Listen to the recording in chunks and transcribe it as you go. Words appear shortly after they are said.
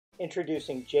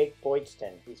Introducing Jake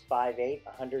Boydston. He's 5'8",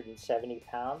 170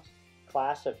 pounds,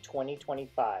 class of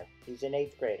 2025. He's an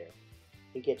 8th grader.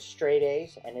 He gets straight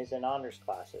A's and is in honors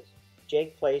classes.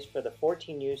 Jake plays for the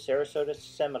 14U Sarasota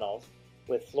Seminoles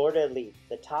with Florida Elite,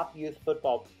 the top youth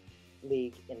football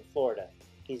league in Florida.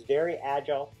 He's very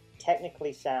agile,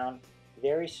 technically sound,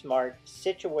 very smart,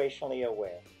 situationally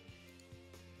aware.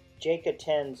 Jake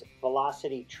attends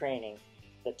Velocity Training,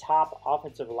 the top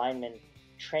offensive lineman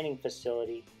training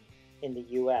facility in the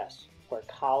U.S., where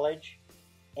college,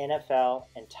 NFL,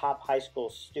 and top high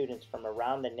school students from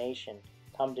around the nation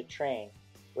come to train,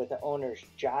 with the owners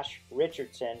Josh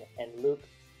Richardson and Luke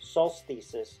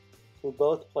Solstices, who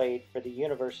both played for the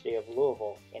University of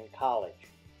Louisville in college.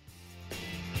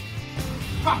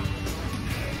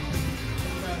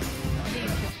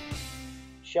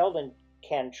 Sheldon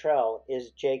Cantrell is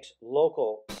Jake's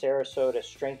local Sarasota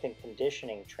strength and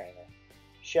conditioning trainer.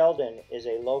 Sheldon is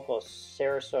a local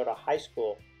Sarasota high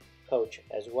school coach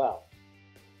as well.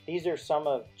 These are some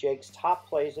of Jake's top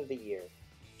plays of the year.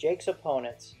 Jake's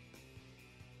opponents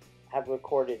have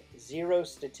recorded 0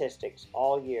 statistics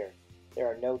all year. There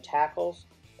are no tackles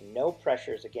and no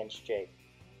pressures against Jake.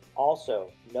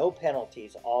 Also, no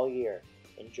penalties all year.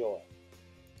 Enjoy.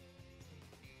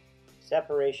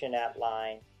 Separation at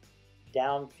line,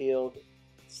 downfield,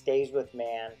 stays with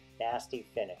man, nasty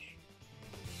finish.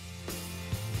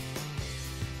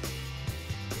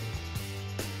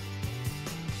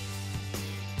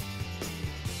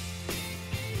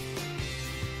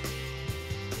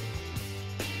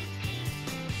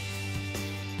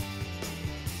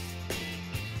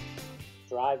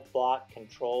 Drive block,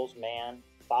 controls man,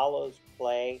 follows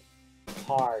play,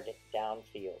 hard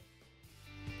downfield.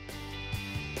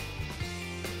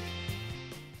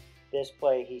 This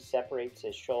play, he separates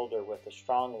his shoulder with a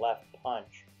strong left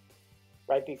punch.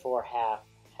 Right before half,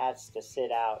 has to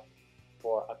sit out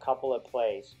for a couple of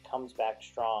plays, comes back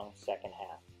strong second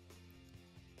half.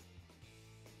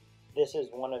 This is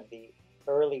one of the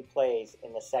early plays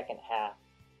in the second half,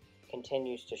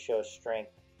 continues to show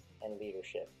strength and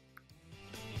leadership.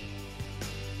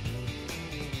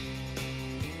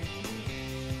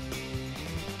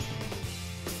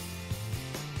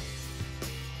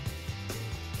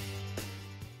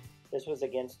 This was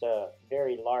against a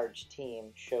very large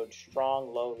team, showed strong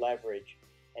low leverage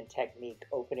and technique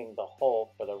opening the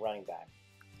hole for the running back.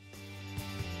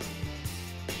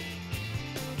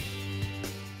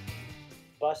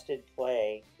 Busted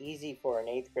play, easy for an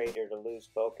 8th grader to lose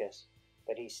focus,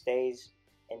 but he stays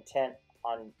intent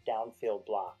on downfield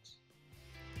blocks.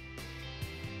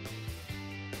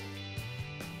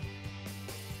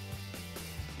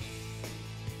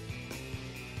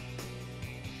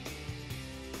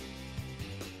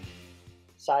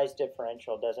 Size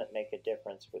differential doesn't make a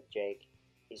difference with Jake.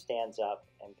 He stands up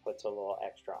and puts a little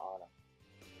extra on him.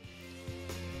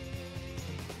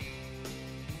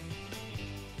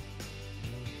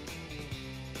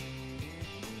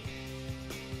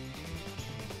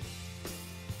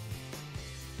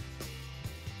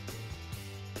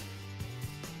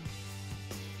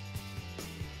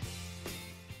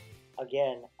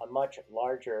 Again, a much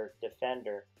larger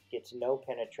defender gets no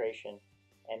penetration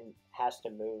and has to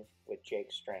move with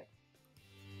Jake's strength.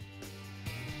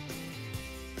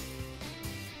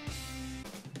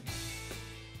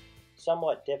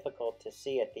 Somewhat difficult to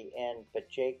see at the end, but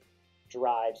Jake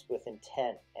drives with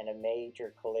intent and a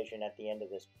major collision at the end of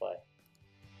this play.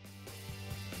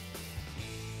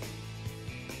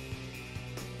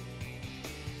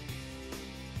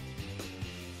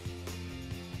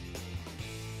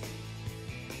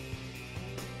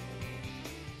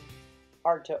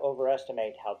 Hard to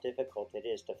overestimate how difficult it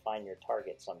is to find your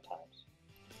target sometimes.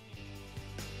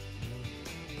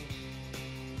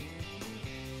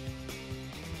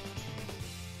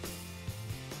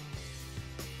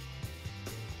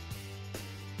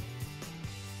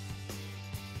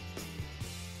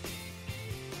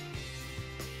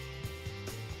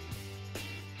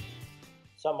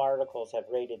 Some articles have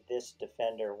rated this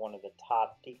defender one of the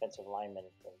top defensive linemen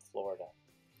in Florida.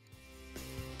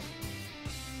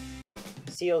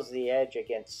 Seals the edge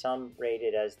against some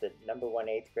rated as the #1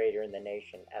 8th grader in the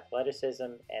nation. Athleticism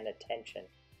and attention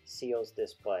seals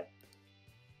this play.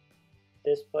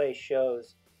 This play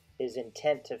shows his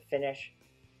intent to finish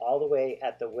all the way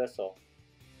at the whistle.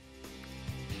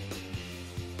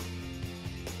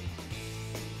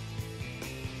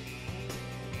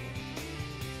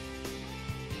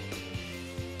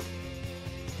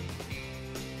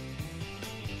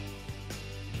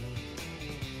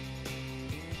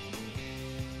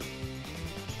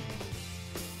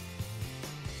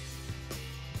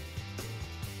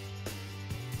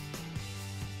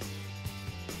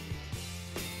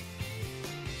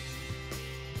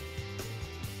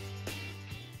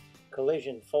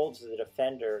 Collision folds the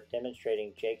defender,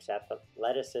 demonstrating Jake's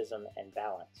athleticism and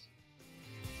balance.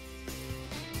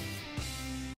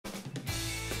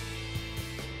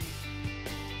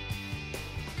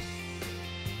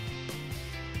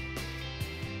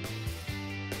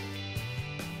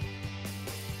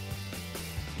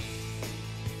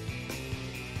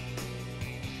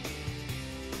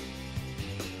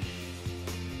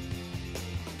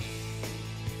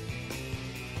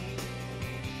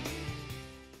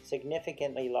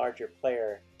 Significantly larger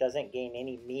player doesn't gain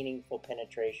any meaningful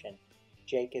penetration.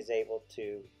 Jake is able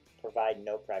to provide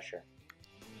no pressure.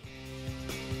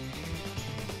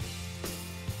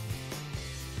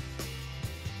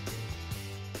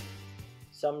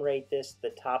 Some rate this the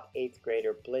top 8th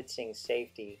grader blitzing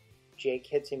safety. Jake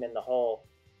hits him in the hole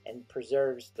and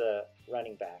preserves the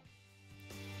running back.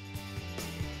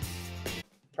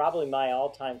 Probably my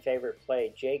all-time favorite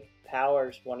play, Jake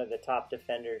powers one of the top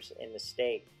defenders in the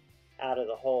state out of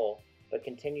the hole, but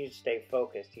continues to stay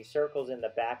focused. He circles in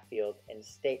the backfield and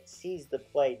sees the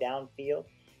play downfield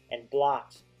and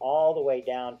blocks all the way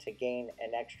down to gain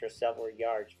an extra several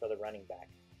yards for the running back.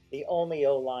 The only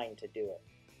O-line to do it.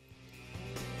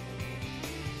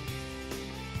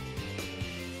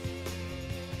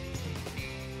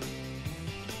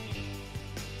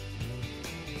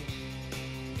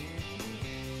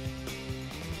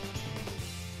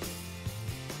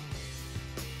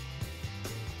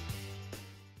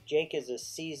 Jake is a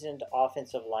seasoned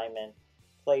offensive lineman,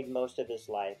 played most of his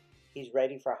life. He's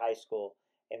ready for high school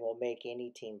and will make any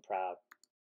team proud.